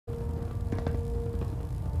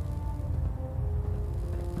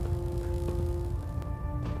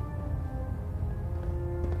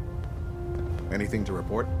Anything to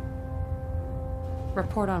report?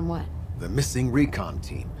 Report on what? The missing recon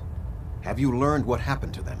team. Have you learned what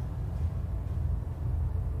happened to them?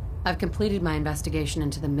 I've completed my investigation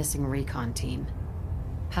into the missing recon team.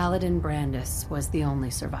 Paladin Brandis was the only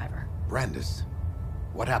survivor. Brandis?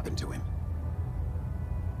 What happened to him?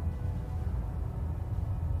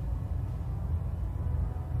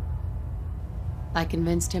 I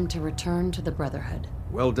convinced him to return to the Brotherhood.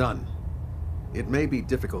 Well done. It may be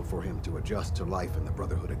difficult for him to adjust to life in the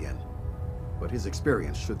Brotherhood again, but his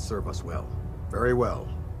experience should serve us well. Very well.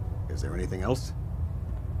 Is there anything else?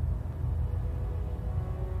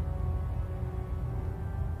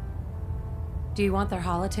 Do you want their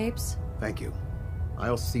holotapes? Thank you.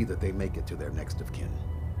 I'll see that they make it to their next of kin.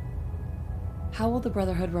 How will the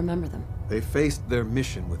Brotherhood remember them? They faced their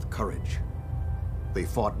mission with courage. They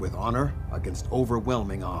fought with honor against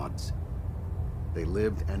overwhelming odds. They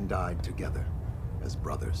lived and died together, as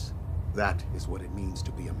brothers. That is what it means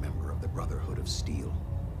to be a member of the Brotherhood of Steel.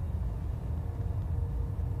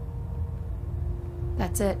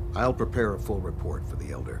 That's it. I'll prepare a full report for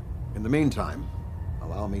the Elder. In the meantime,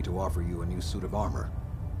 allow me to offer you a new suit of armor.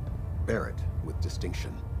 Bear it with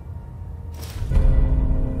distinction.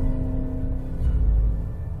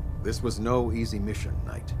 This was no easy mission,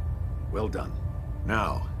 Knight. Well done.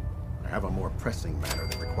 Now, I have a more pressing matter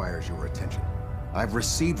that requires your attention. I've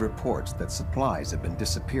received reports that supplies have been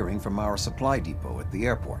disappearing from our supply depot at the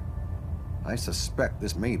airport. I suspect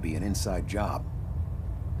this may be an inside job.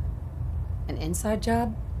 An inside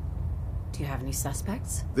job? Do you have any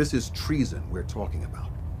suspects? This is treason we're talking about.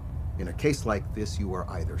 In a case like this, you are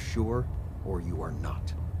either sure or you are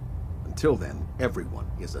not. Until then, everyone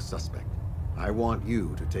is a suspect. I want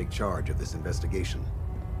you to take charge of this investigation.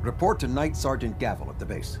 Report to Knight Sergeant Gavel at the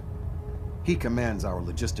base. He commands our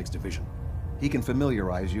logistics division. He can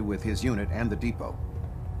familiarize you with his unit and the depot.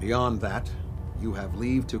 Beyond that, you have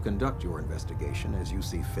leave to conduct your investigation as you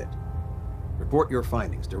see fit. Report your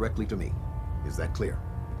findings directly to me. Is that clear?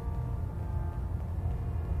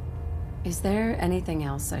 Is there anything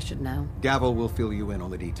else I should know? Gavel will fill you in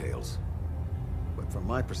on the details. But from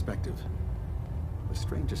my perspective, the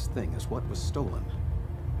strangest thing is what was stolen.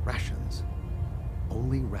 Rations.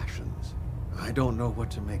 Only rations. I don't know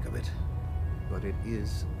what to make of it, but it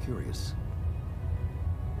is curious.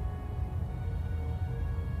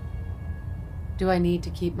 Do I need to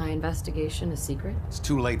keep my investigation a secret? It's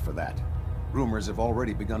too late for that. Rumors have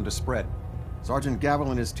already begun to spread. Sergeant Gavel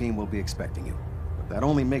and his team will be expecting you. But that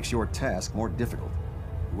only makes your task more difficult.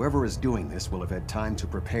 Whoever is doing this will have had time to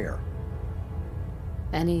prepare.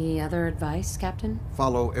 Any other advice, Captain?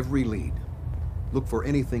 Follow every lead. Look for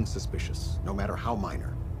anything suspicious, no matter how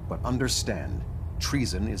minor. But understand,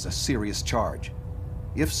 treason is a serious charge.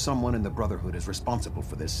 If someone in the Brotherhood is responsible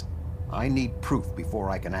for this, I need proof before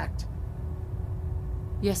I can act.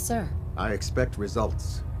 Yes, sir. I expect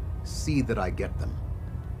results. See that I get them.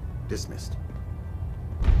 Dismissed.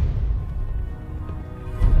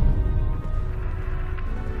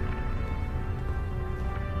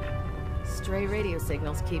 Stray radio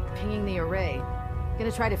signals keep pinging the array.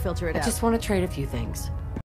 Gonna try to filter it out. I just want to trade a few things.